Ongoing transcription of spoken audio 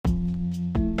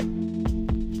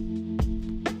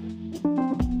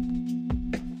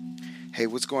Hey,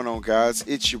 what's going on, guys?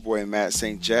 It's your boy Matt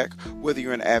St. Jack. Whether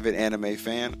you're an avid anime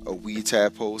fan, a wee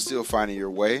tadpole still finding your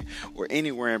way, or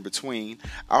anywhere in between,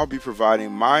 I'll be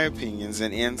providing my opinions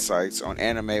and insights on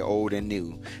anime old and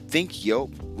new. Think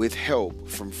Yelp with help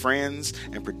from friends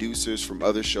and producers from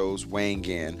other shows weighing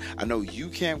in. I know you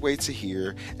can't wait to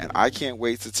hear, and I can't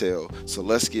wait to tell, so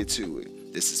let's get to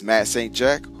it. This is Matt St.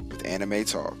 Jack with Anime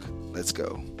Talk. Let's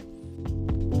go.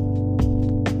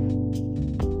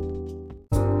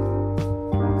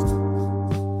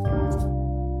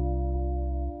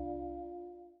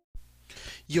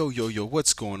 Yo,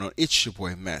 what's going on? It's your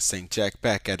boy Matt St. Jack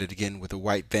back at it again with the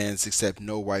white vans, except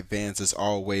no white vans as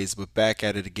always, but back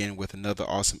at it again with another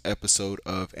awesome episode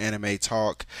of Anime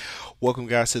Talk. Welcome,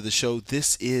 guys, to the show.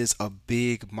 This is a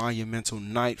big monumental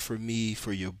night for me,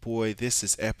 for your boy. This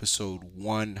is episode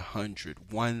 100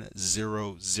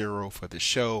 for the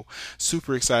show.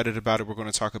 Super excited about it. We're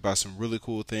going to talk about some really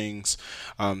cool things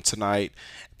tonight.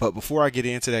 But before I get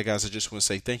into that, guys, I just want to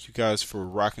say thank you guys for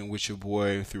rocking with your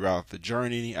boy throughout the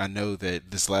journey. I know that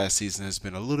this last season has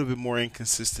been a little bit more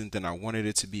inconsistent than I wanted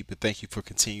it to be, but thank you for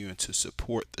continuing to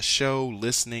support the show,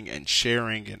 listening and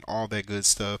sharing and all that good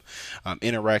stuff,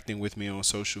 interacting with me on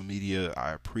social media.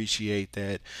 I appreciate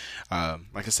that.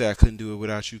 Like I said, I couldn't do it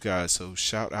without you guys, so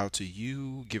shout out to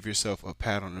you. Give yourself a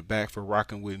pat on the back for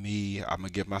rocking with me. I'm going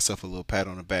to give myself a little pat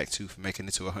on the back, too, for making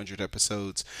it to 100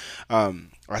 episodes.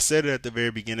 I said it at the very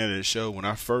beginning of the show. When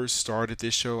I first started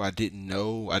this show, I didn't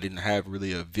have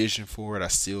really a vision for it. I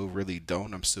still really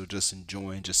don't. I'm still just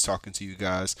enjoying just talking to you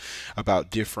guys about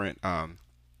different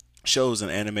shows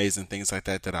and animes and things like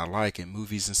that I like, and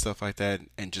movies and stuff like that,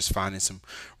 and just finding some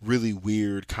really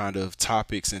weird kind of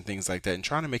topics and things like that and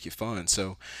trying to make it fun.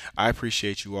 So I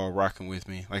appreciate you all rocking with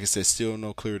me. Like I said, still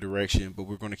no clear direction, but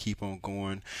we're going to keep on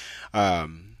going.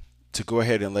 To go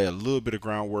ahead and lay a little bit of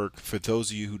groundwork for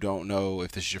those of you who don't know,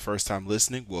 if this is your first time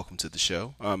listening, welcome to the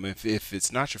show. If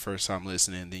it's not your first time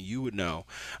listening, then you would know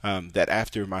that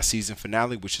after my season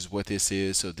finale, which is what this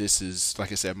is, so this is,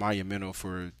 like I said, monumental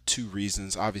for two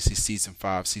reasons. Obviously, season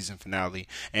 5, season finale,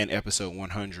 and episode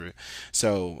 100.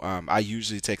 So I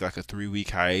usually take like a 3-week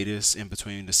hiatus in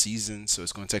between the seasons, so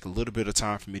it's going to take a little bit of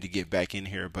time for me to get back in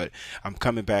here, but I'm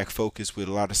coming back focused with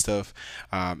a lot of stuff,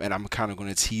 and I'm kind of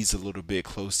going to tease a little bit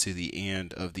close to the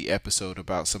end of the episode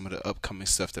about some of the upcoming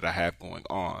stuff that I have going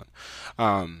on.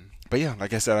 But yeah,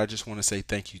 like I said, I just want to say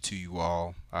thank you to you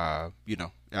all.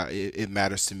 It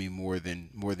matters to me more than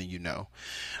you know.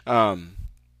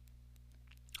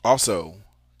 Also,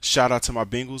 shout out to my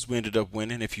Bengals. We ended up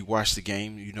winning. If you watched the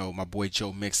game, you know my boy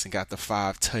Joe Mixon got the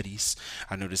 5 tutties.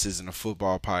 I know this isn't a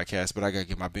football podcast, but I gotta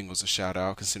give my Bengals a shout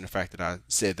out, considering the fact that I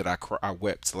said that I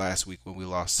wept last week when we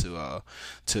lost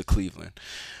to Cleveland.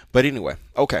 But anyway,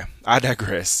 okay, I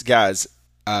digress, guys.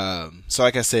 So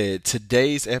like I said,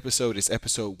 today's episode is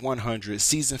episode 100,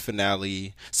 season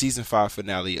 5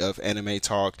 finale of Anime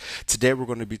Talk. Today I'm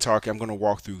going to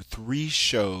walk through 3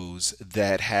 shows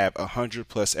that have 100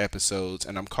 plus episodes,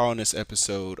 and I'm calling this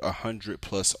episode 100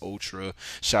 plus ultra.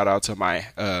 Shout out to my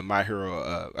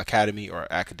Hero Academy or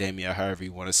Academia, however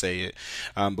you want to say it.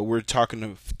 But we're talking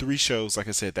of 3 shows, like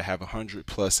I said, that have 100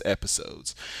 plus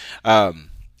episodes.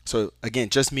 So again,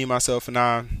 just me, myself, and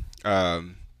I.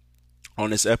 On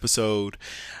this episode,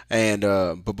 and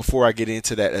but before I get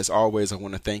into that, as always, I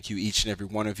want to thank you, each and every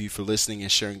one of you, for listening and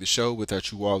sharing the show.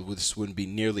 Without you all, this wouldn't be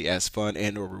nearly as fun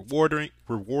and or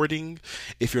rewarding.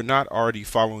 If you're not already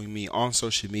following me on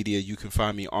social media, you can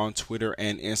find me on Twitter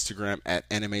and Instagram at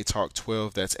Anime Talk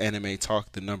 12. That's Anime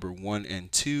Talk, the number 1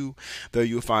 and 2. There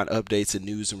you'll find updates and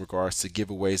news in regards to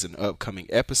giveaways and upcoming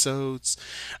episodes.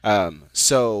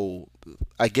 So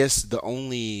I guess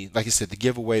like I said, the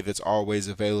giveaway that's always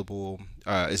available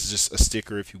is just a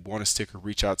sticker. If you want a sticker,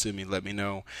 reach out to me, let me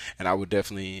know, and I would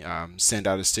definitely send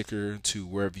out a sticker to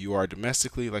wherever you are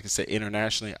domestically. Like I said,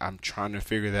 internationally, I'm trying to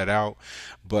figure that out,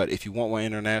 but if you want one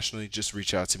internationally, just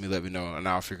reach out to me, let me know, and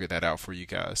I'll figure that out for you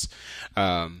guys.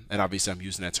 And obviously, I'm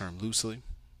using that term loosely,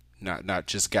 not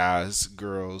just guys,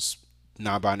 girls,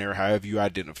 non-binary, however you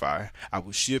identify. I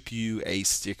will ship you a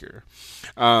sticker.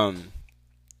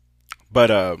 But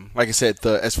like I said,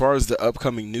 as far as the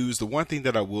upcoming news, the one thing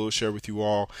that I will share with you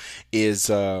all is,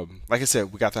 like I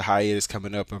said, we got the hiatus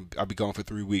coming up. I'll be gone for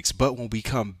 3 weeks. But when we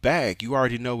come back, you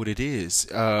already know what it is.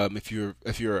 If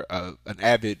you're an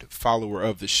avid follower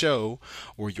of the show,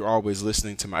 or you're always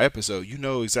listening to my episode, you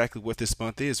know exactly what this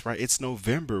month is, right? It's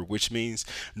November, which means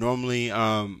normally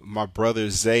my brother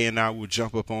Zay and I will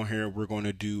jump up on here. We're going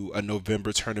to do a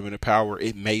November Tournament of Power.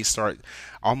 It may start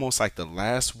almost like the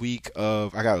last week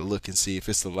of, I gotta look and see if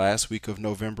it's the last week of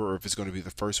November or if it's going to be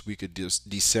the first week of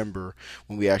December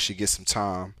when we actually get some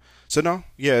time So no,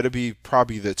 yeah, it'll be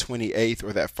probably the 28th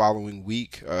or that following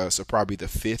week. So probably the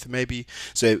 5th maybe.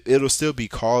 So it'll still be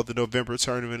called the November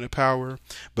Tournament of Power,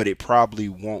 but it probably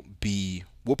won't be.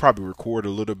 We'll probably record a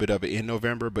little bit of it in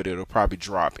November, but it'll probably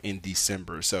drop in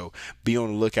December. So be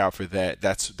on the lookout for that.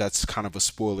 That's kind of a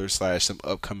spoiler slash some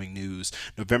upcoming news.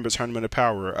 November Tournament of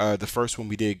Power. The first one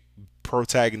we did,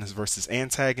 protagonist versus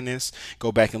antagonist.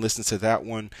 Go back and listen to that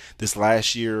one. This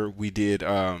last year we did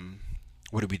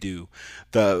what did we do?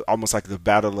 The almost like the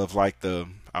battle of like the,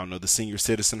 I don't know, the senior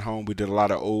citizen home. We did a lot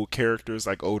of old characters,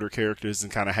 like older characters, and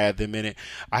kind of had them in it.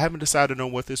 I haven't decided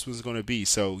on what this was going to be,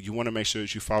 so you want to make sure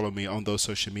that you follow me on those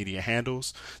social media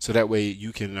handles, so that way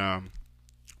you can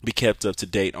be kept up to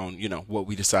date on what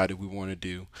we decided we want to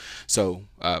do. So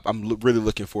I'm really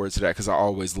looking forward to that, because I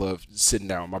always love sitting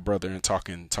down with my brother and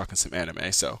talking some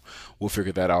anime. So we'll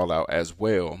figure that all out as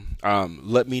well.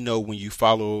 Let me know when you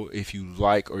follow, if you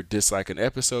like or dislike an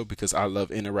episode, because I love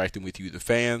interacting with you, the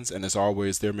fans. And as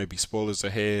always, there may be spoilers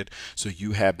ahead, so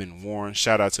you have been warned.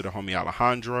 Shout out to the homie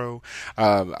Alejandro.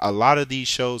 A lot of these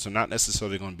shows are not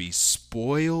necessarily going to be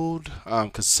spoiled,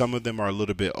 because some of them are a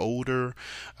little bit older.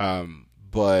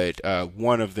 But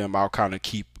one of them I'll kind of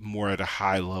keep more at a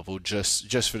high level,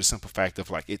 just for the simple fact of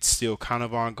like it's still kind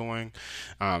of ongoing,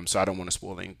 so I don't want to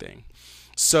spoil anything.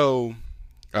 So,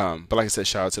 but like I said,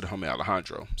 shout out to the homie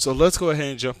Alejandro. So let's go ahead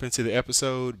and jump into the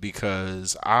episode,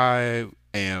 because I'm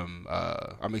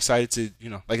excited to,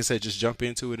 like I said, just jump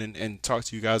into it and talk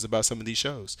to you guys about some of these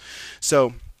shows.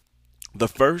 So the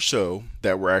first show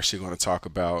that we're actually going to talk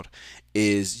about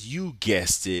is, you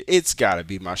guessed it, it's got to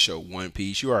be my show One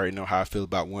Piece. You already know how I feel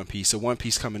about One Piece. So One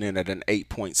Piece coming in at an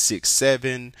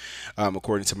 8.67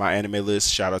 according to my anime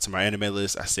list. Shout out to my anime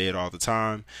list. I say it all the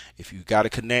time. If you got to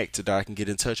connect that I can get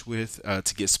in touch with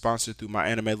to get sponsored through my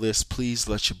anime list, please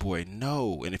let your boy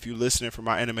know. And if you're listening from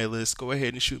my anime list, go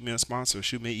ahead and shoot me a sponsor.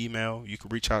 Shoot me an email. You can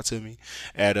reach out to me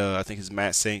at I think it's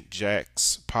Matt St.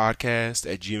 Jack's podcast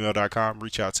at gmail.com.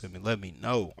 Reach out to me. Let me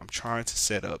know. I'm trying to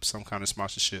set up some kind of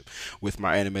sponsorship with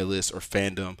my anime list or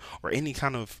fandom or any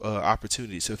kind of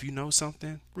opportunity. So if you know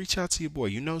something, reach out to your boy.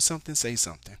 You know something, say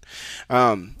something.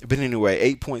 But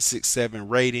anyway, 8.67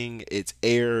 rating. It's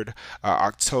aired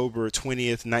October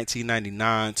 20th,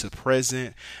 1999 to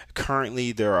present.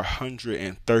 Currently, there are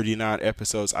 139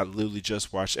 episodes. I literally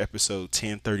just watched episode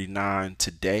 1039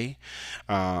 today.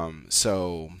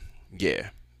 So, yeah.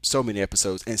 So many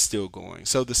episodes and still going.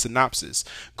 So the synopsis: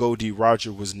 Gol D.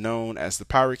 Roger was known as the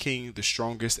Pirate King, the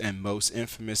strongest and most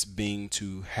infamous being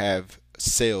to have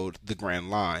sailed the Grand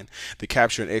Line. The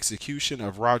capture and execution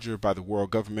of Roger by the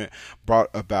world government brought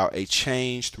about a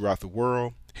change throughout the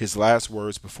world. His last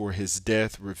words before his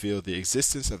death revealed the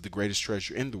existence of the greatest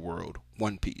treasure in the world,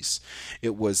 One Piece.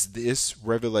 It was this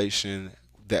revelation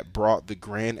that brought the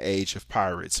grand age of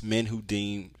pirates, men who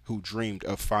dreamed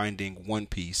of finding One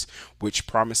Piece, which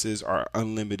promises our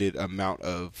unlimited amount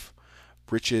of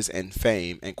riches and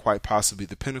fame, and quite possibly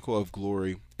the pinnacle of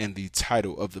glory and the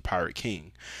title of the Pirate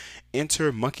King.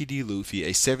 Enter Monkey D. Luffy,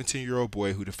 a 17-year-old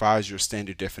boy who defies your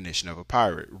standard definition of a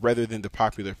pirate. Rather than the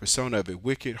popular persona of a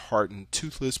wicked, hardened,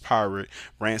 toothless pirate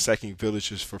ransacking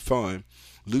villages for fun,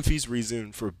 Luffy's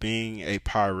reason for being a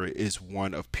pirate is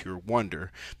one of pure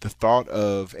wonder. The thought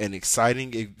of an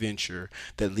exciting adventure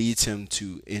that leads him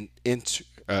to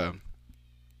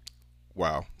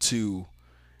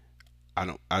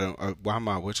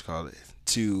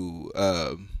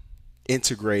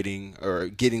integrating or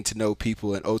getting to know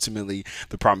people and ultimately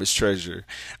the promised treasure.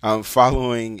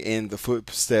 Following in the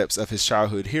footsteps of his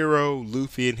childhood hero,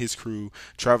 Luffy and his crew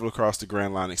travel across the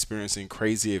Grand Line, experiencing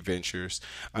crazy adventures,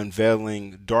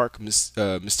 unveiling dark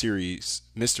mysteries,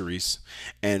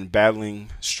 and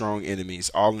battling strong enemies,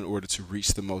 all in order to reach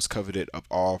the most coveted of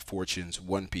all fortunes,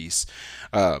 One Piece.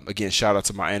 Again, shout out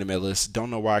to my anime list. Don't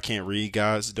know why I can't read,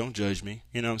 guys. Don't judge me.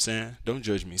 You know what I'm saying? Don't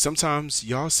judge me. Sometimes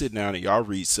y'all sit down and y'all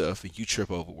read stuff and you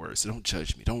trip over words. So don't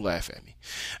judge me. Don't laugh at me.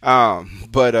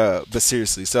 But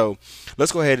seriously, so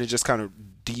let's go ahead and just kind of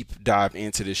deep dive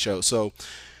into this show. So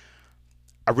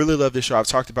I really love this show. I've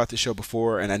talked about this show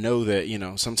before, and I know that,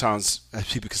 sometimes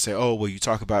people can say, oh, well, you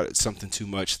talk about it something too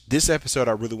much. This episode,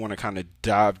 I really want to kind of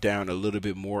dive down a little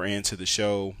bit more into the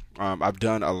show. I've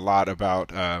done a lot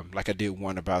about, like I did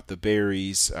one about the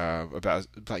berries, about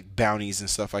like bounties and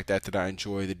stuff like that I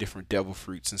enjoy, the different devil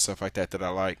fruits and stuff like that I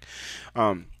like.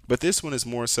 But this one is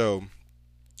more so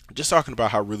just talking about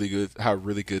how really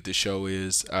good this show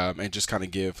is, and just kind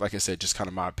of give, like I said, just kind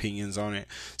of my opinions on it.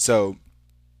 So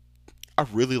I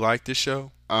really like this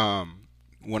show.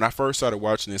 when I first started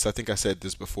watching this, I think I said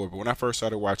this before, but when I first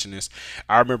started watching this,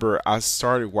 I remember I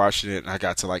started watching it and I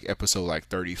got to like episode like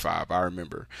 35, I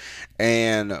remember.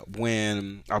 And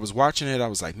when I was watching it, I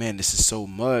was like, man, this is so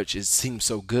much. It seems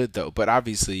so good though. But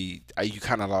obviously, you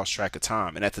kind of lost track of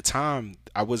time. And at the time,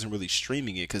 I wasn't really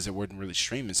streaming it because there weren't really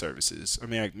streaming services. I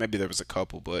mean, maybe there was a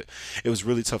couple, but it was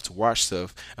really tough to watch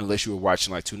stuff unless you were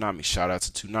watching like Toonami. Shout out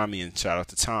to Toonami and shout out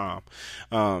to Tom.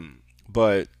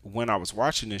 But when I was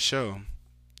watching this show,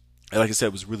 like I said,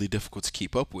 it was really difficult to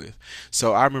keep up with.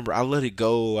 So I remember I let it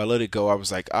go. I let it go. I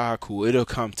was like, cool. It'll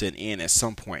come to an end at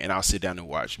some point, and I'll sit down and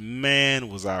watch. Man,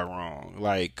 was I wrong?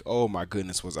 Like, oh my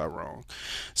goodness, was I wrong?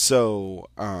 So,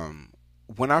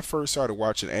 when I first started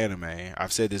watching anime,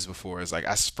 I've said this before. It's like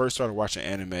I first started watching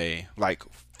anime, like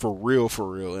for real,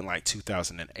 in like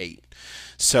 2008.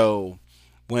 So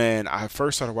when I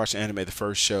first started watching anime, the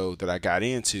first show that I got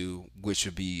into, which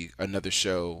would be another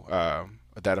show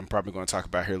that I'm probably going to talk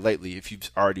about here lately. If you've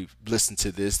already listened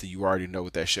to this, then you already know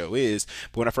what that show is.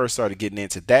 But when I first started getting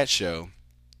into that show,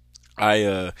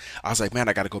 I was like, man,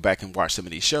 I got to go back and watch some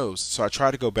of these shows. So I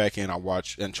tried to go back and I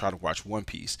watch and try to watch One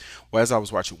Piece. Well, as I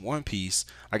was watching One Piece,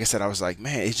 like I said, I was like,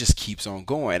 man, it just keeps on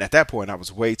going. And at that point, I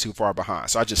was way too far behind.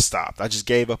 So I just stopped. I just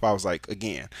gave up. I was like,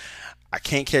 again, I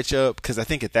can't catch up because I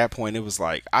think at that point it was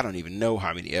like I don't even know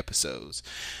how many episodes.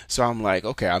 So I'm like,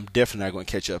 okay, I'm definitely not going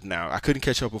to catch up now. I couldn't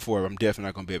catch up before, but I'm definitely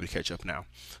not going to be able to catch up now.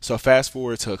 So fast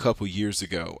forward to a couple years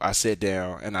ago, I sat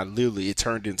down and it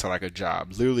turned into like a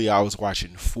job. Literally, I was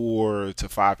watching 4 to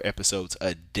 5 episodes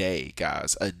a day,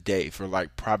 guys, a day for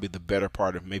like probably the better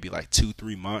part of maybe like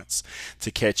 2-3 months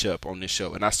to catch up on this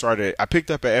show. And I picked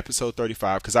up at episode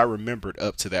 35 because I remembered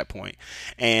up to that point,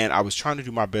 and I was trying to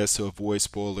do my best to avoid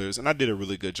spoilers, and I did a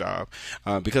really good job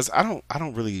because I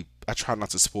try not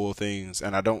to spoil things,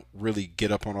 and I don't really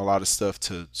get up on a lot of stuff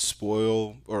to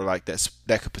spoil or like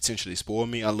that could potentially spoil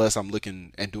me unless I'm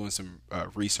looking and doing some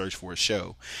research for a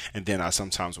show, and then I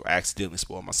sometimes will accidentally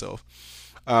spoil myself.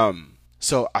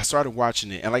 So I started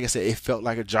watching it, and like I said, it felt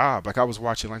like a job. Like I was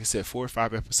watching, like I said, 4 or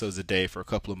 5 episodes a day for a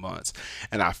couple of months,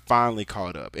 and I finally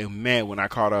caught up. And man, when I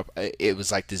caught up, it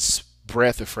was like this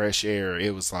breath of fresh air.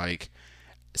 It was like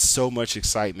so much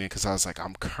excitement because I was like,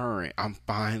 I'm current. I'm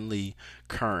finally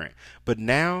current. But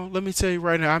now, let me tell you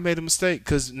right now, I made a mistake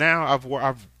because now I've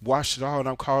watched it all and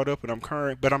I'm caught up and I'm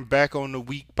current, but I'm back on the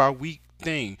week by week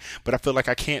thing. But I feel like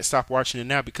I can't stop watching it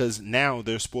now because now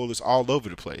there's spoilers all over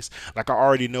the place. Like I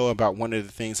already know about one of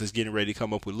the things that's getting ready to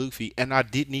come up with Luffy, and I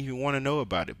didn't even want to know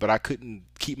about it, but I couldn't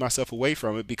keep myself away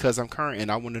from it because I'm current and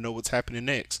I want to know what's happening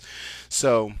next.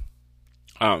 So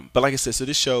but like I said, so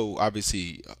this show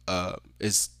obviously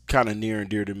is kind of near and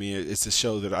dear to me. It's a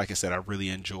show that, like I said, I really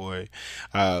enjoy.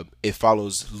 It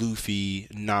follows Luffy,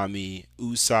 Nami,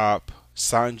 Usopp,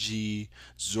 Sanji,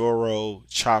 Zoro,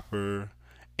 Chopper,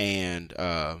 and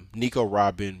Nico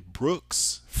Robin,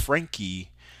 Brooks,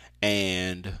 Frankie,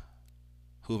 and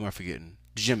who am I forgetting?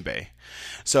 Jinbei.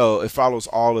 So it follows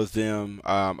all of them.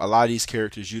 A lot of these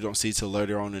characters you don't see till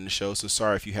later on in the show. So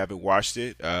sorry if you haven't watched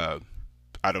it.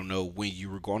 I don't know when you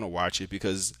were going to watch it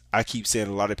because I keep seeing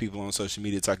a lot of people on social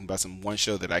media talking about some one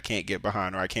show that I can't get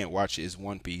behind or I can't watch it is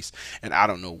One Piece, and I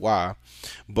don't know why.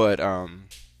 But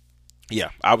yeah,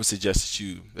 I would suggest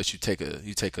that you take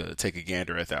a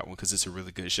gander at that one because it's a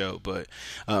really good show. But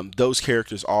those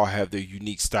characters all have their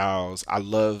unique styles. I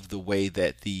love the way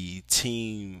that the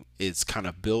team is kind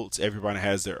of built. Everybody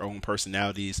has their own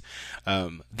personalities.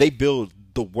 They build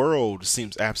the world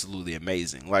seems absolutely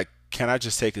amazing. Like, can I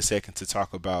just take a second to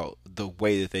talk about the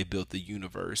way that they built the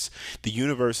universe? The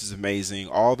universe is amazing.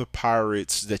 All the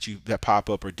pirates that pop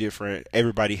up are different.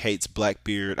 Everybody hates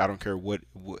Blackbeard. I don't care what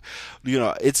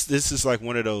this is like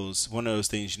one of those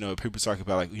things, people talk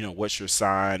about, like, what's your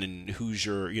sign and who's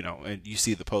your, and you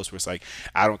see the post where it's like,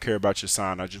 I don't care about your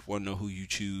sign. I just want to know who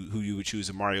you would choose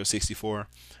in Mario 64.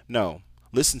 No,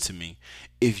 listen to me.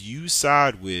 If you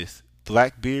side with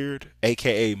Blackbeard,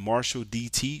 aka Marshall D.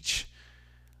 Teach,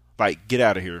 like, get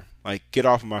out of here. Like, get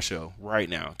off of my show right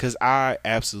now. Because I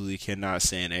absolutely cannot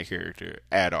stand that character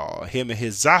at all. Him and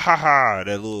his zahaha,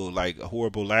 that little, like,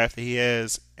 horrible laugh that he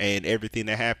has, and everything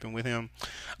that happened with him,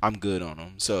 I'm good on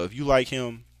him. So if you like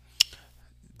him,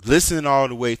 listen all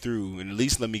the way through, and at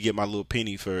least let me get my little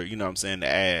penny for, the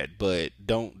ad. But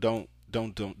don't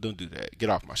do that. Get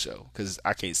off my show because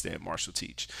I can't stand Marshall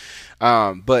Teach.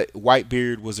 But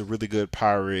Whitebeard was a really good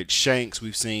pirate. Shanks,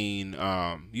 you've seen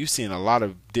a lot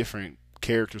of different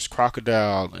characters,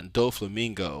 Crocodile and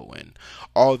Doflamingo, and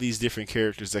all these different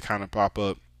characters that kind of pop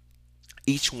up.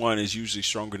 Each one is usually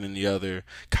stronger than the other.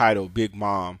 Kaido, Big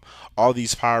Mom, all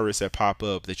these pirates that pop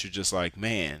up that you're just like,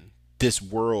 man, this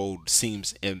world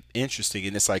seems interesting,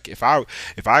 and it's like if I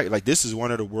like this is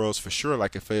one of the worlds for sure.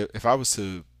 Like if I was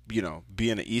to be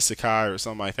in an isekai or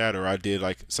something like that, or I did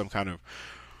like some kind of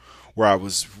where I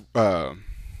was uh,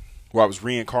 where I was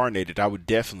reincarnated, I would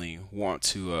definitely want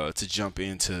to jump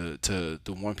into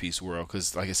the One Piece world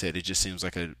because, like I said, it just seems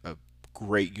like a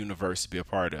great universe to be a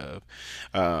part of.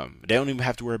 They don't even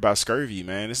have to worry about scurvy,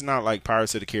 man. It's not like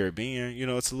Pirates of the Caribbean.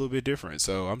 It's a little bit different,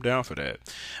 so I'm down for that.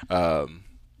 Um,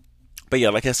 but yeah,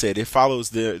 like I said, it follows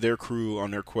their crew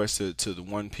on their quest to the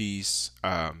One Piece.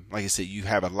 Like I said, you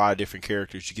have a lot of different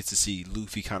characters. You get to see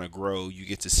Luffy kind of grow. You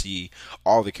get to see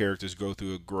all the characters go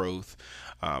through a growth.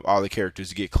 All the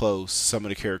characters get close. Some of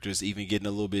the characters even getting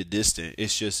a little bit distant.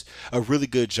 It's just a really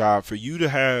good job for you to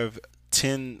have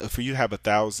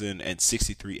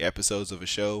 1,063 episodes of a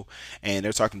show, and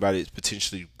they're talking about it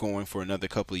potentially going for another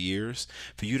couple of years.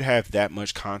 For you to have that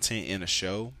much content in a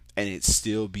show and it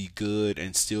still be good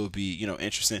and still be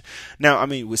interesting. Now, I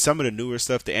mean, with some of the newer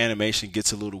stuff, the animation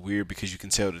gets a little weird because you can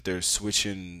tell that they're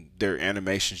switching their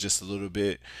animations just a little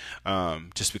bit,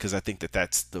 just because I think that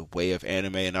that's the way of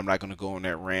anime. And I'm not going to go on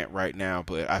that rant right now,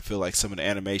 but I feel like some of the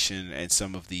animation and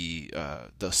some of the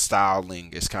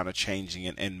styling is kind of changing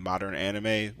in modern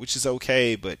anime, which is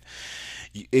okay. But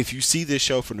if you see this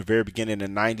show from the very beginning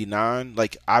in '99,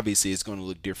 like obviously it's going to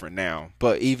look different now.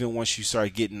 But even once you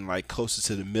start getting like closer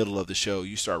to the middle of the show,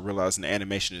 you start realizing the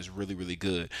animation is really, really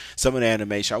good. Some of the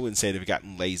animation, I wouldn't say they've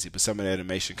gotten lazy, but some of the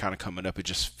animation kind of coming up, it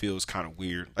just feels kind of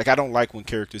weird. Like I don't like when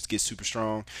characters get super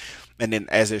strong, and then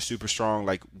as they're super strong,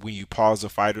 like when you pause a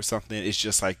fight or something, it's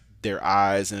just like their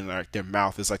eyes and like their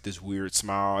mouth is like this weird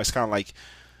smile. It's kind of like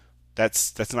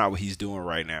that's not what he's doing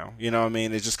right now. You know what I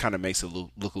mean? It just kind of makes it look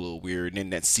a little weird. And then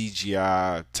that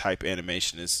CGI type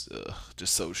animation is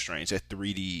just so strange. That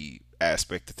 3D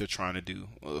aspect that they're trying to do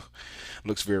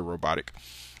looks very robotic.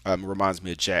 Reminds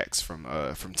me of Jax from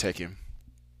Tekken.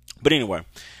 But anyway,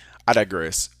 I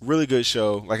digress. Really good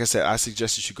show. Like I said, I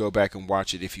suggest that you go back and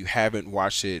watch it. If you haven't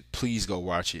watched it, please go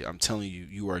watch it. I'm telling you,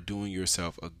 you are doing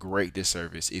yourself a great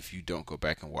disservice if you don't go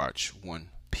back and watch One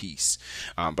Piece.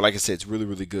 But like I said, it's really,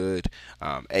 really good.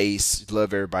 Ace,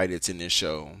 love everybody that's in this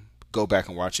show. Go back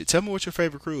and watch it. Tell me what your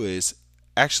favorite crew is.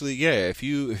 Actually, yeah, if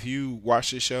you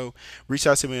watch this show, reach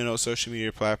out to me on those social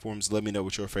media platforms. Let me know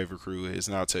what your favorite crew is,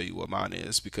 and I'll tell you what mine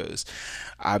is because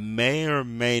I may or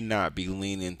may not be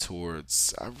leaning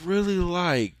towards. I really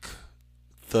like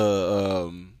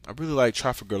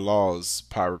Trafalgar Law's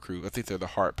pirate crew. I think they're the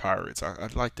Heart Pirates. I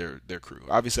like their crew.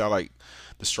 Obviously, I like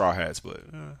the Straw Hats, but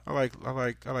I like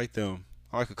them.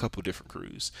 I like a couple different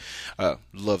crews.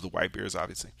 Love the Whitebeards,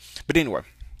 obviously. But anyway,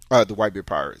 the Whitebeard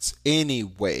Pirates.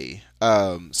 Anyway,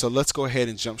 so let's go ahead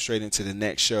and jump straight into the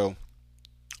next show.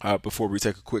 Before we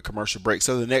take a quick commercial break.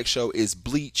 So the next show is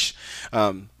Bleach.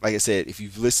 Like I said, if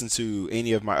you've listened to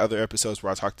any of my other episodes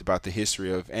where I talked about the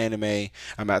history of anime,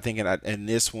 I'm not thinking in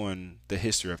this one, the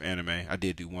history of anime, I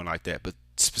did do one like that, but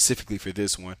specifically for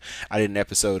this one, I did an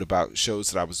episode about shows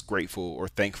that I was grateful or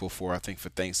thankful for, I think for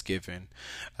Thanksgiving,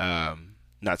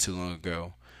 not too long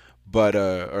ago, but,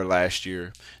 or last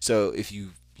year. So if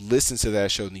you listen to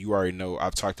that show, then you already know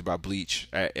I've talked about Bleach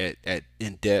at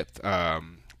in depth.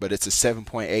 But it's a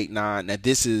 7.89. Now,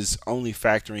 this is only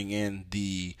factoring in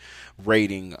the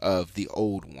rating of the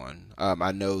old one.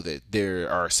 I know that there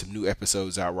are some new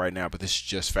episodes out right now, but this is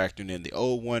just factoring in the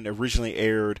old one. Originally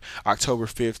aired October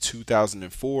 5th,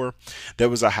 2004. There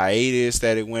was a hiatus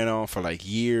that it went on for like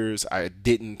years. I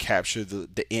didn't capture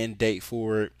the end date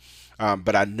for it.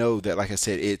 But I know that, like I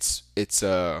said, it's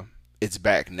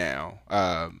back now.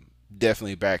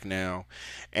 Definitely back now,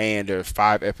 and there are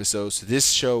 5 episodes. So this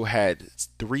show had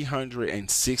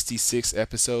 366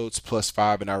 episodes plus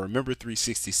 5, and I remember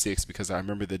 366 because I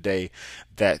remember the day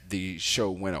that the show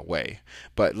went away.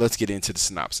 But let's get into the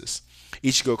synopsis.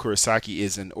 Ichigo Kurosaki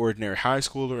is an ordinary high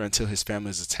schooler until his family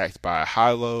is attacked by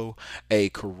Hylo, a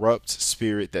corrupt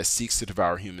spirit that seeks to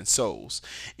devour human souls.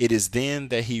 It is then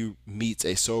that he meets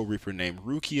a soul reaper named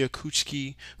Rukia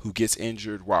Kuchiki, who gets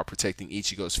injured while protecting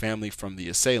Ichigo's family from the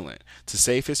assailant. To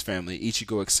save his family,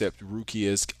 Ichigo accepts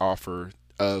Rukia's offer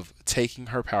of taking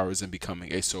her powers and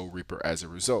becoming a Soul Reaper as a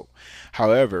result.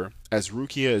 However, as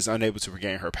Rukia is unable to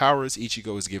regain her powers,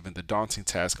 Ichigo is given the daunting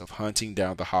task of hunting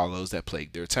down the hollows that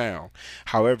plague their town.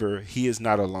 However, he is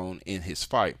not alone in his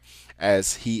fight,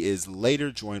 as he is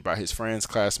later joined by his friends,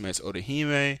 classmates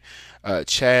Orihime,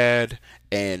 Chad,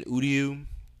 and Uryu,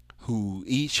 who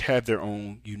each have their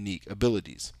own unique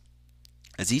abilities.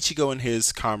 As Ichigo and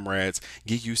his comrades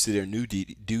get used to their new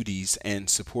duties and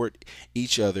support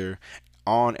each other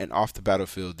On and off the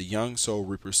battlefield, the young Soul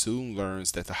Reaper soon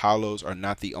learns that the Hollows are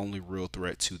not the only real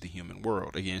threat to the human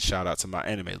world. Again, shout out to my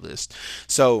anime list.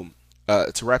 So,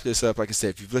 to wrap this up, like I said,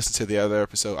 if you've listened to the other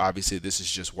episode, obviously this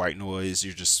is just white noise.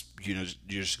 You're just going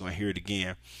to hear it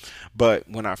again. But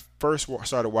when I first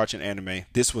started watching anime,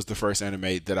 this was the first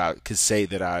anime that I could say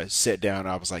that I sat down and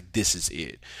I was like, this is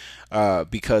it.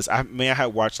 Because I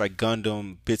had watched like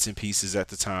Gundam bits and pieces at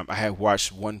the time. I had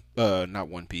watched not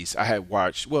One Piece. I had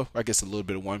watched, well, I guess a little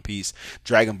bit of One Piece,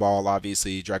 Dragon Ball,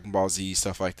 obviously, Dragon Ball Z,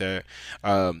 stuff like that.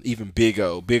 Even Big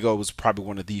O. Big O was probably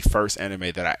one of the first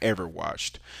anime that I ever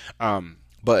watched.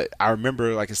 But I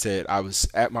remember, like I said, I was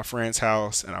at my friend's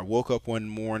house and I woke up one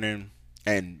morning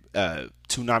and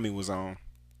Toonami was on.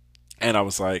 And I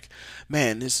was like,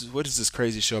 man, what is this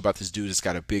crazy show about this dude that's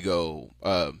got a big old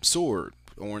sword,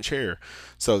 orange hair.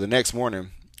 So the next morning,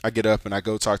 I get up and I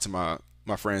go talk to my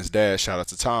friend's dad. Shout out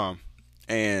to Tom.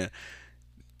 And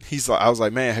I was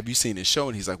like, man, have you seen this show?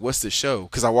 And he's like, what's this show?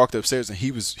 Because I walked upstairs and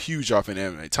he was huge off in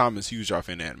anime. Tom is huge off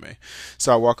in anime.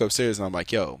 So I walk upstairs and I'm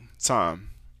like, yo, Tom,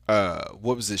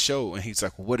 what was this show? And he's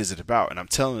like, well, what is it about? And I'm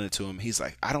telling it to him. He's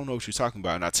like, I don't know what you're talking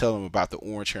about. And I tell him about the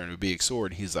orange hair and the big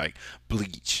sword. And he's like,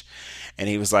 Bleach. And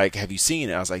he was like, have you seen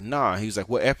it? I was like, nah. He was like,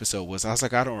 what episode was it? I was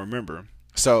like, I don't remember.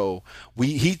 So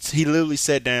he literally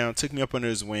sat down, took me up under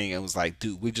his wing, and was like,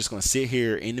 "Dude, we're just gonna sit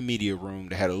here in the media room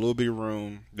that had a little bit of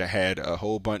room that had a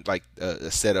whole bunch like a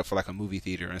setup for like a movie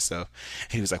theater and stuff."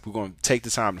 And he was like, "We're gonna take the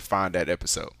time to find that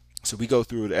episode." So we go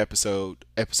through the episode.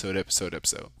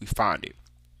 We find it.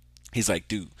 He's like,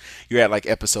 "Dude, you're at like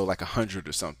episode like 100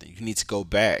 or something. You need to go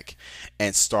back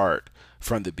and start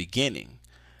from the beginning."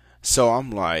 So I'm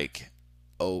like,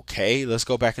 okay, let's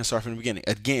go back and start from the beginning.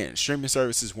 Again, streaming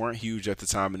services weren't huge at the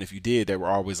time, and if you did, they were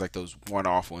always like those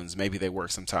one-off ones. Maybe they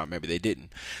worked sometime, maybe they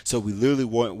didn't. So we literally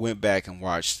went back and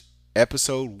watched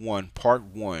episode 1, part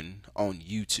 1 on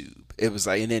YouTube. It was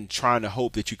like, and then trying to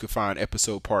hope that you could find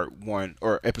episode part 1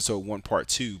 or episode 1 part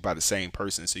 2 by the same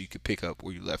person so you could pick up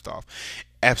where you left off.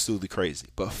 Absolutely crazy.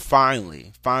 But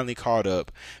finally caught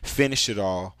up, finished it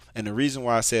all. And the reason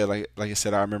why I said, like I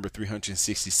said, I remember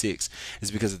 366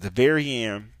 is because at the very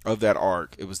end of that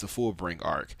arc, it was the Fullbring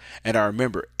arc. And I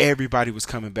remember everybody was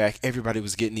coming back. Everybody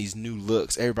was getting these new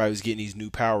looks. Everybody was getting these new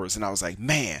powers. And I was like,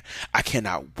 man, I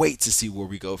cannot wait to see where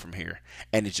we go from here.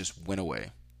 And it just went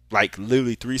away. Like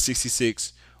literally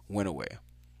 366 went away.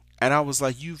 And I was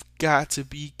like, you've got to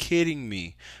be kidding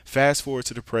me. Fast forward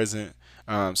to the present.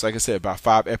 So like I said, about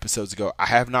 5 episodes ago, I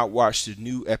have not watched the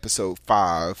new episode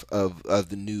 5 of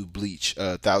the new Bleach,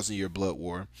 1,000 Year Blood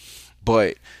War.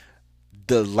 But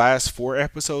the last 4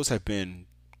 episodes have been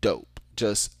dope.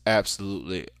 Just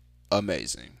absolutely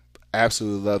amazing.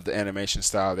 Absolutely love the animation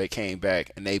style. They came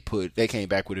back and they came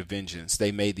back with a vengeance.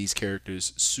 They made these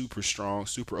characters super strong,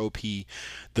 super OP.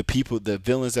 The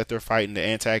villains that they're fighting, the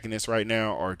antagonists right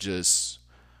now are just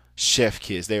chef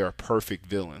kiss. They are perfect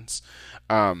villains.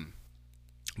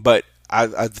 But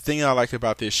the thing I like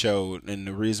about this show, and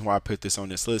the reason why I put this on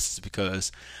this list, is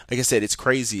because, like I said, it's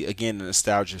crazy. Again, the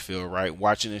nostalgia feel, right?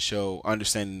 Watching the show,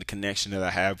 understanding the connection that I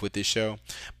have with this show,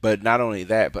 but not only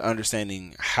that, but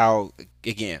understanding how,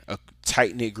 again, a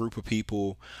tight knit group of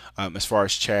people, as far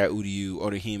as Chad, Uryu,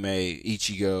 Orihime,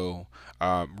 Ichigo,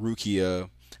 Rukia,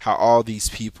 how all these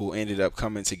people ended up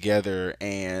coming together,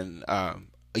 and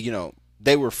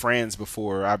they were friends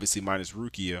before, obviously minus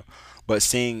Rukia. But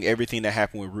seeing everything that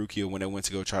happened with Rukia when they went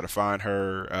to go try to find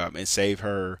her and save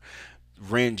her,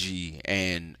 Renji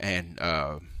and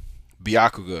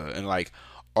Byakuga, and like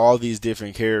all these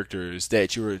different characters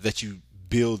that you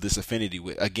build this affinity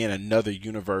with. Again, another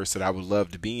universe that I would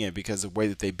love to be in, because the way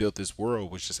that they built this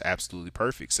world was just absolutely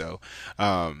perfect. So,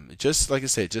 just like I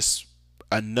said, just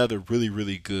another really,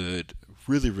 really good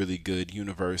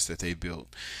universe that they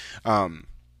built.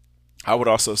 I would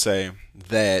also say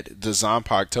that the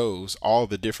Zanpakutos, all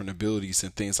the different abilities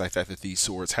and things like that these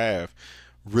swords have,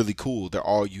 really cool. They're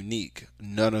all unique.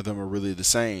 None of them are really the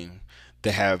same.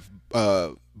 They have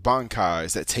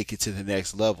Bankais that take it to the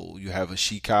next level. You have a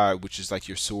Shikai, which is like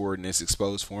your sword in its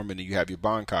exposed form, and then you have your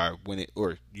Bankai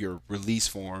or your release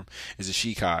form is a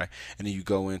Shikai, and then you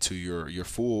go into your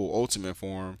full ultimate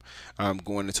form,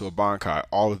 going into a Bankai.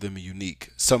 All of them are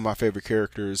unique. Some of my favorite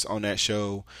characters on that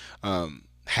show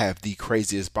have the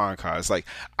craziest Bankais. Like,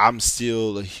 I'm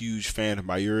still a huge fan of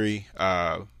Mayuri.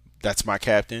 That's my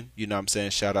captain. You know what I'm saying?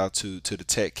 Shout out to the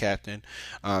tech captain.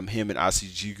 Him and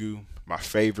Asijigu, my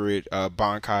favorite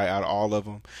Bankai out of all of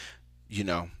them. You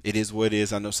know, it is what it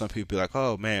is. I know some people be like,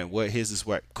 oh man, what his is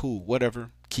what? Cool,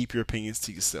 whatever. Keep your opinions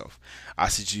to yourself.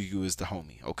 Asijigu is the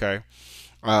homie, okay?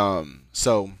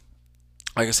 So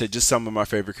like I said, just some of my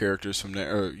favorite characters from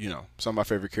there, or some of my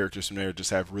favorite characters from there just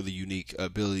have really unique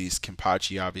abilities.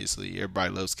 Kenpachi, obviously,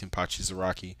 everybody loves Kenpachi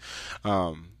Zaraki.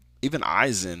 Even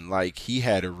Aizen, like he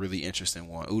had a really interesting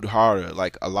one. Urahara,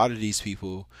 like a lot of these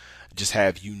people just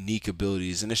have unique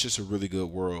abilities, and it's just a really good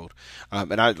world.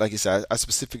 And I, like I said, I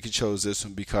specifically chose this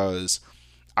one because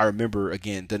I remember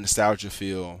again the nostalgia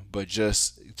feel, but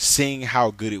just seeing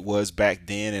how good it was back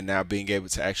then, and now being able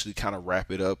to actually kind of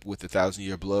wrap it up with the Thousand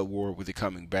Year Blood War, with it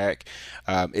coming back,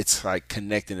 it's like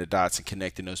connecting the dots and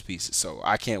connecting those pieces. So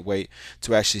I can't wait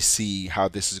to actually see how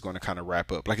this is going to kind of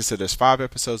wrap up. Like I said, there's 5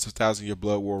 episodes of Thousand Year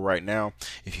Blood War right now.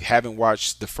 If you haven't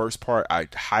watched the first part, I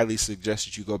highly suggest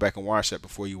that you go back and watch that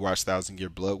before you watch Thousand Year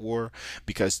Blood War,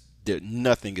 because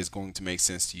nothing is going to make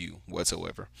sense to you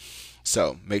whatsoever.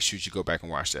 So make sure you go back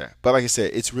and watch that. But like I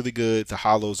said, it's really good. The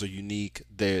hollows are unique.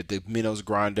 The Minos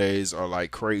Grandes are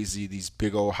like crazy. These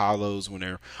big old hollows when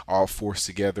they're all forced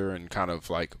together and kind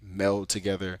of like meld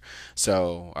together.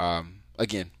 So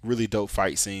again, really dope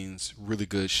fight scenes. Really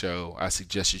good show. I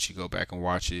suggest that you go back and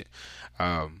watch it.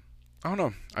 I don't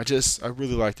know. I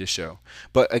really like this show.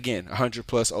 But again, 100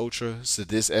 plus ultra. So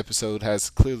this episode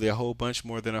has clearly a whole bunch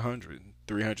more than 100.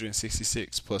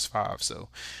 366 plus 5. So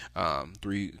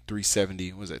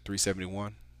 370. Was that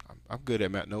 371? I'm good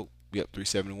at math. Nope. Yep,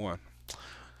 371.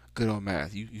 Good old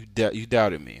math. You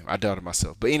doubted me. I doubted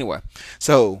myself. But anyway,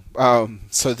 so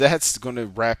that's going to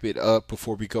wrap it up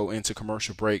before we go into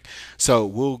commercial break. So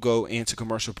we'll go into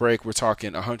commercial break. We're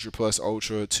talking 100 plus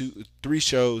ultra, three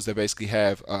shows that basically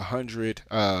have 100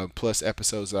 plus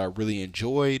episodes that I really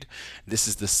enjoyed. This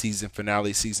is the season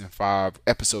finale, season 5,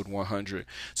 episode 100.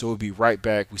 So we'll be right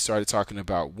back. We started talking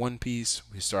about One Piece.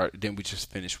 Then we just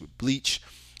finished with Bleach.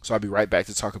 So I'll be right back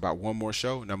to talk about one more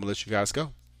show, and I'm gonna let you guys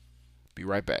go. Be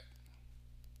right back.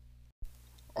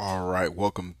 All right,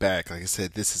 welcome back. Like I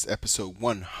said, this is episode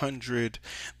 100.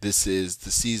 This is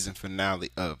the season finale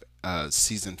of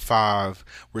season 5.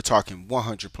 We're talking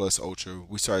 100 plus ultra.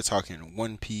 We started talking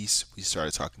One Piece. We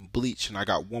started talking Bleach, and I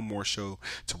got one more show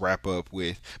to wrap up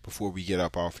with before we get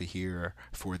up off of here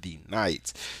for the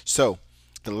night. So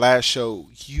the last show,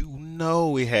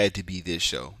 it had to be this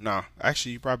show. Nah,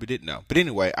 actually, you probably didn't know. But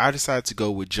anyway, I decided to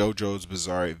go with JoJo's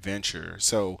Bizarre Adventure.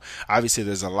 So obviously,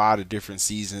 there's a lot of different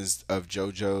seasons of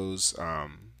JoJo's.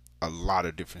 A lot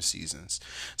of different seasons.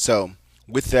 So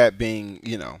with that being,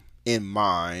 in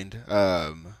mind,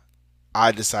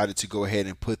 I decided to go ahead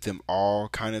and put them all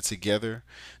kind of together.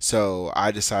 So I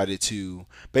decided to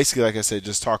basically, like I said,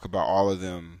 just talk about all of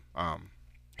them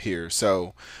here.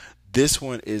 So this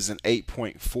one is an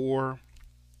 8.4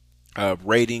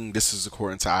 rating. This is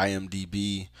according to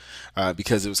IMDb,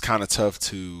 because it was kind of tough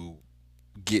to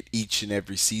get each and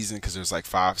every season because there's like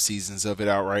 5 seasons of it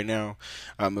out right now.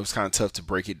 It was kind of tough to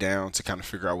break it down to kind of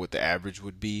figure out what the average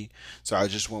would be. So I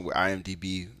just went with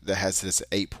IMDb that has this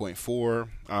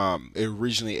 8.4. It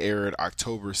originally aired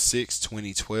October 6,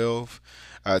 2012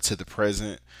 to the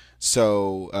present.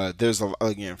 So there's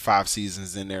again 5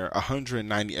 seasons in there,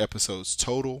 190 episodes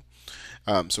total.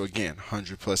 So again,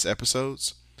 100 plus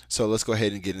episodes. So let's go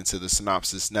ahead and get into the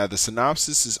synopsis. Now, the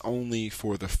synopsis is only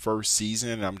for the first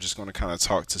season, and I'm just going to kind of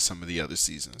talk to some of the other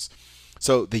seasons.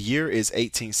 So the year is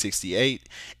 1868.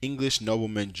 English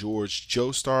nobleman George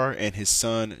Joestar and his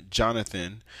son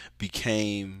Jonathan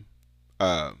become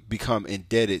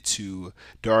indebted to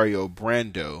Dario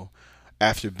Brando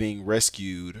after being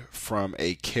rescued from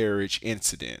a carriage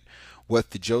incident. What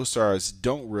the Joestars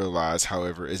don't realize,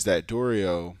 however, is that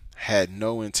Dario had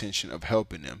no intention of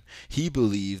helping them. He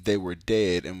believed they were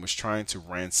dead and was trying to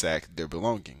ransack their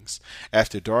belongings.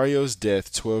 After Dario's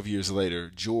death 12 years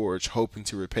later, George, hoping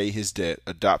to repay his debt,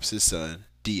 adopts his son,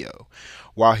 Dio.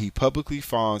 While he publicly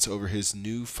fawns over his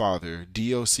new father,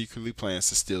 Dio secretly plans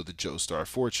to steal the Joestar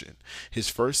fortune. His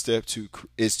first step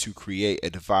is to create a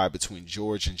divide between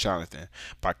George and Jonathan.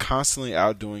 By constantly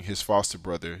outdoing his foster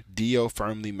brother, Dio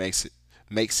firmly makes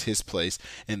his place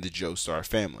in the Joestar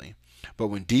family. But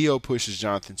when Dio pushes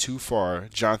Jonathan too far,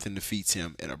 Jonathan defeats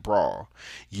him in a brawl.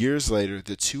 Years later,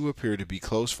 the two appear to be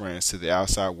close friends to the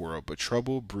outside world, but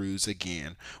trouble brews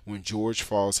again when George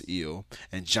falls ill,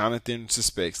 and Jonathan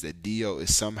suspects that Dio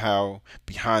is somehow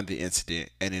behind the incident,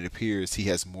 and it appears he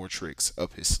has more tricks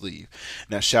up his sleeve.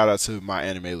 Now, shout out to my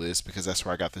anime list because that's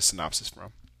where I got the synopsis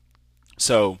from.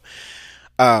 So,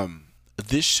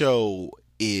 this show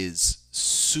is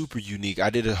super unique. I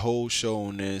did a whole show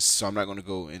on this, so I'm not going to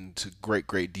go into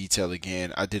great detail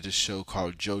again. I did a show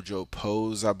called JoJo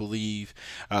Pose, I believe,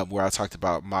 where I talked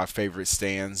about my favorite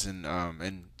stands and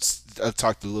I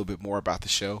talked a little bit more about the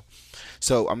show.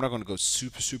 So I'm not going to go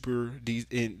super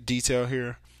in detail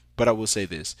here, but I will say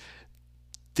this: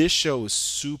 this show is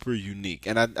super unique,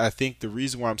 and I think the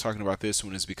reason why I'm talking about this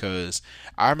one is because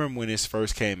I remember when this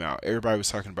first came out, everybody was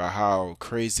talking about how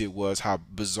crazy it was, how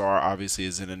bizarre obviously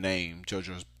is in the name,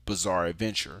 JoJo's Bizarre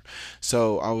Adventure.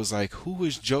 So I was like, who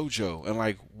is JoJo, and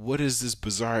like, what is this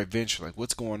bizarre adventure, like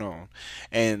what's going on?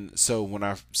 And so when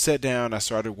I sat down, I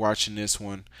started watching this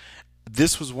one.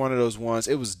 This was one of those ones.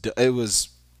 It was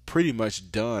pretty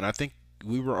much done. I think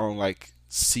we were on like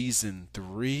season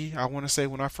 3, I want to say,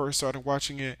 when I first started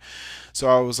watching it. So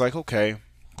I was like, okay,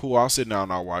 cool, I'll sit down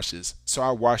and I'll watch this. So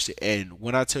I watched it, and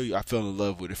when I tell you I fell in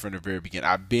love with it from the very beginning,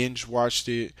 I binge watched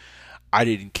it. I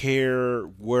didn't care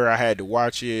where I had to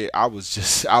watch it. I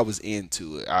was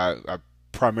into it. I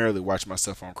primarily watched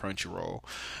myself on Crunchyroll.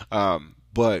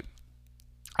 But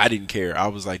I didn't care. I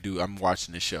was like, dude, I'm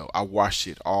watching the show. I watched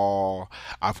it all.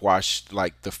 I've watched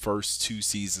like the first 2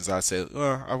 seasons. I said,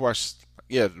 I watched,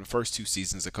 yeah, the first 2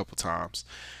 seasons a couple times.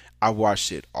 I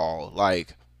watched it all.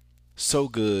 Like, so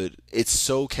good. It's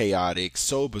so chaotic,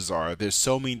 so bizarre. There's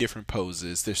so many different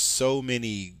poses. There's so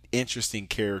many interesting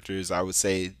characters. I would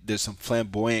say there's some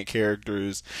flamboyant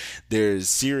characters. There's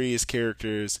serious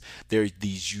characters. There are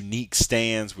these unique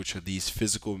stands, which are these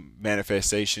physical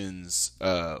manifestations.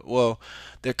 Well,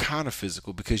 they're kind of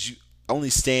physical because you only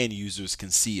stand users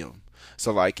can see them.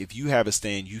 So like if you have a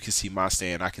stand, you can see my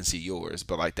stand, I can see yours.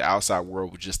 But like the outside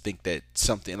world would just think that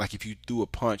something, like if you threw a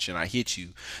punch and I hit you,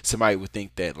 somebody would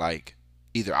think that like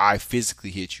either I physically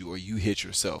hit you or you hit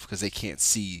yourself because they can't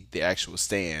see the actual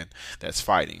stand that's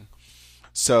fighting.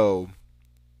 So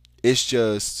it's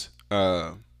just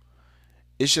I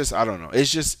don't know.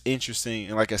 It's just interesting,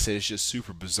 and like I said, it's just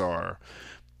super bizarre.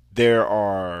 There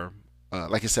are,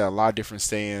 like I said, a lot of different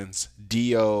stands.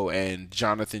 Dio and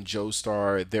Jonathan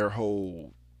Joestar, their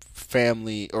whole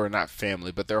family, or not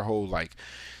family, but their whole like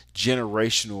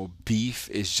generational beef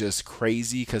is just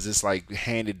crazy because it's like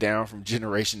handed down from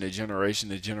generation to generation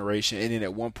to generation. And then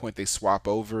at one point they swap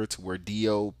over to where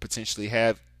Dio potentially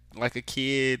had like a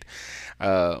kid.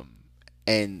 Um,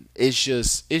 and it's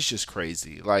just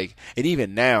crazy. Like, and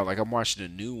even now, like I'm watching a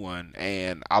new one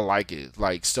and I like it.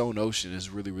 Like Stone Ocean is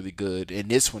really really good, and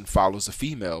this one follows a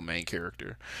female main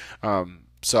character.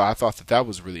 So I thought that that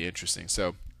was really interesting.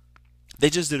 So they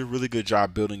just did a really good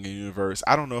job building a universe.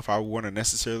 I don't know if I want to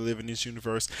necessarily live in this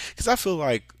universe because I feel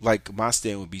like my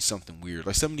stand would be something weird.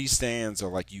 Like some of these stands are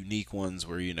like unique ones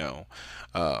where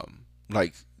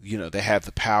like they have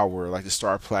the power, like the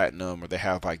Star Platinum, or they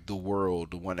have like the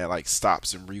World, the one that like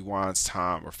stops and rewinds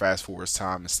time or fast forwards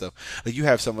time and stuff. Like you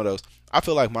have some of those. I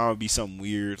feel like mine would be something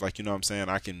weird. Like, you know what I'm saying?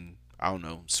 I don't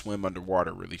know, swim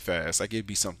underwater really fast. Like it'd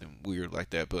be something weird like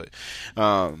that.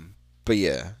 But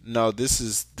yeah, no, the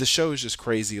show is just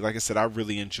crazy. Like I said, I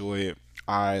really enjoy it.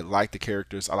 I like the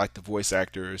characters. I like the voice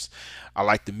actors. I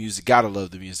like the music. Gotta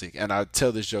love the music. And I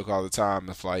tell this joke all the time.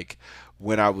 If like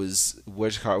when I was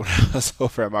when I was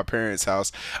over at my parents'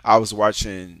 house, I was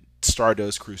watching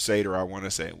Stardust Crusader. I want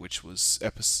to say, which was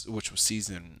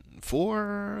season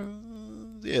 4.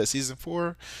 Yeah, season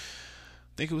 4.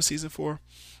 I think it was season 4.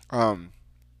 Um,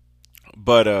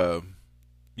 but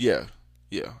yeah,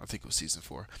 yeah, I think it was season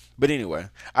 4. But anyway,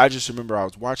 I just remember I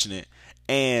was watching it,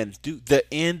 and dude, the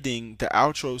ending, the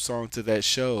outro song to that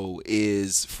show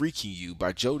is "Freaking You"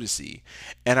 by Jodeci.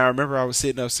 And I remember I was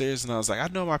sitting upstairs, and I was like,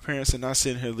 I know my parents are not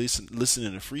sitting here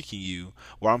listening to "Freaking You"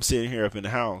 while I'm sitting here up in the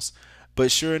house. But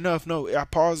sure enough, no, I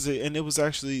paused it, and it was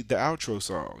actually the outro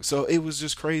song. So it was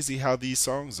just crazy how these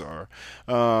songs are.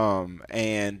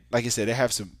 And like I said, they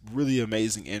have some really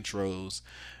amazing intros,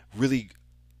 really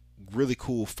really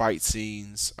cool fight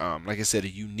scenes. Like I said,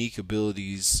 unique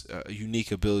abilities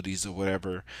or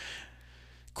whatever.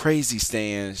 Crazy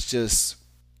stands. Just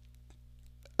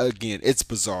again, it's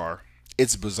bizarre.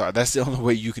 It's bizarre. That's the only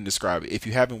way you can describe it. If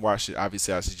you haven't watched it,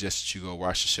 obviously I suggest that you go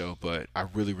watch the show. But I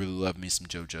really, really love me some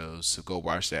JoJo's, so go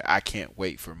watch that. I can't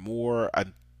wait for more. I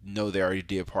know they already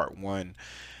did part 1,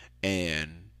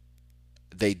 and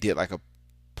they did like a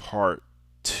part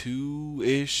 2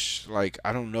 ish. Like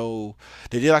I don't know,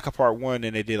 they did like a part 1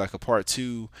 and they did like a part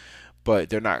 2, but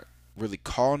they're not really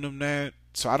calling them that.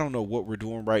 So I don't know what we're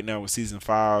doing right now with season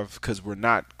 5 because we're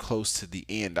not close to the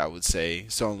end, I would say.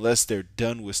 So unless they're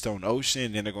done with Stone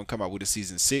Ocean, then they're gonna come out with a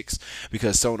season 6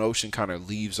 because Stone Ocean kind of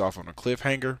leaves off on a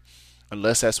cliffhanger.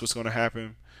 Unless that's what's gonna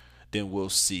happen, then we'll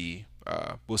see.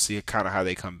 We'll see kind of how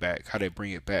they come back, how they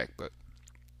bring it back. But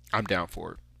I'm down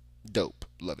for it. Dope,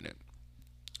 loving it.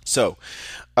 So,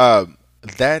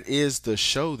 that is the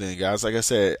show then, guys. Like I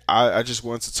said, I just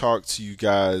wanted to talk to you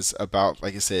guys about,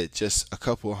 like I said, just a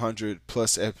couple hundred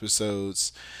plus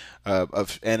episodes.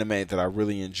 of anime that I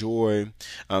really enjoy.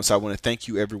 So I want to thank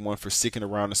you everyone for sticking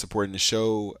around and supporting the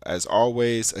show. As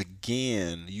always,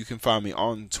 again, you can find me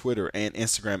on Twitter and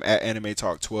Instagram at Anime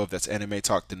Talk 12. That's Anime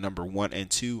Talk the number 1 and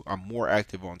 2. I'm more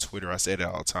active on Twitter. I say that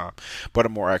all the time, but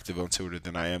I'm more active on Twitter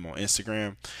than I am on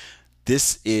Instagram.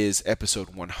 This is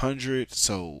episode 100.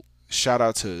 So shout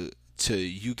out to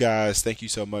you guys. Thank you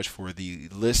so much for the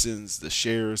listens, the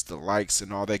shares, the likes,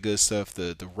 and all that good stuff,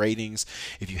 the ratings.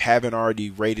 If you haven't already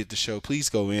rated the show, please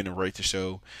go in and rate the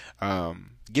show.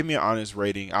 Give me an honest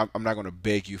rating. I'm not going to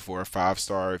beg you for a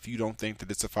 5-star. If you don't think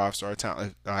that it's a 5-star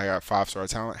talent, I got 5-star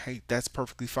talent, hey, that's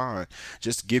perfectly fine.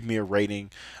 Just give me a rating.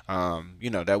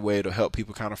 That way it'll help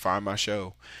people kind of find my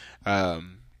show.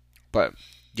 But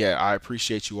yeah, I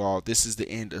appreciate you all. This is the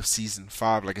end of season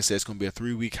 5. Like I said, it's going to be a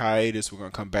 3-week hiatus. We're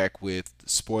going to come back with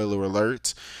spoiler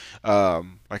alert.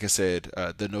 Like I said,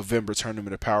 the November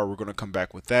Tournament of Power, we're going to come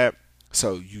back with that.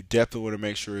 So you definitely want to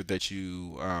make sure that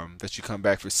you come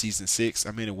back for season 6.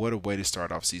 I mean, what a way to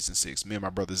start off season 6. Me and my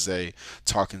brother Zay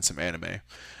talking some anime.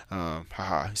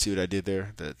 Haha, see what I did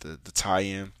there? The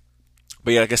tie-in.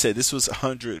 But yeah, like I said, this was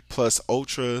 100 plus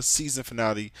Ultra season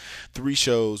finale. 3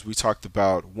 shows. We talked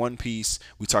about One Piece,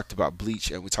 we talked about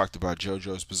Bleach, and we talked about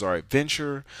JoJo's Bizarre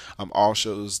Adventure. All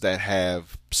shows that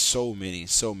have so many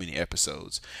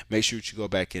episodes. Make sure that you go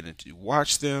back in and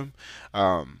watch them.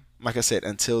 Like I said,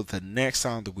 until the next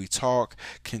time that we talk,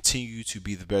 continue to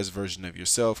be the best version of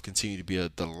yourself. Continue to be a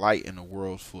delight in a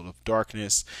world full of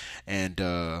darkness. And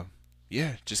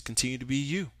just continue to be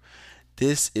you.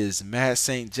 This is Matt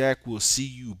St. Jack. We'll see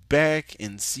you back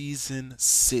in season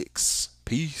 6.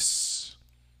 Peace.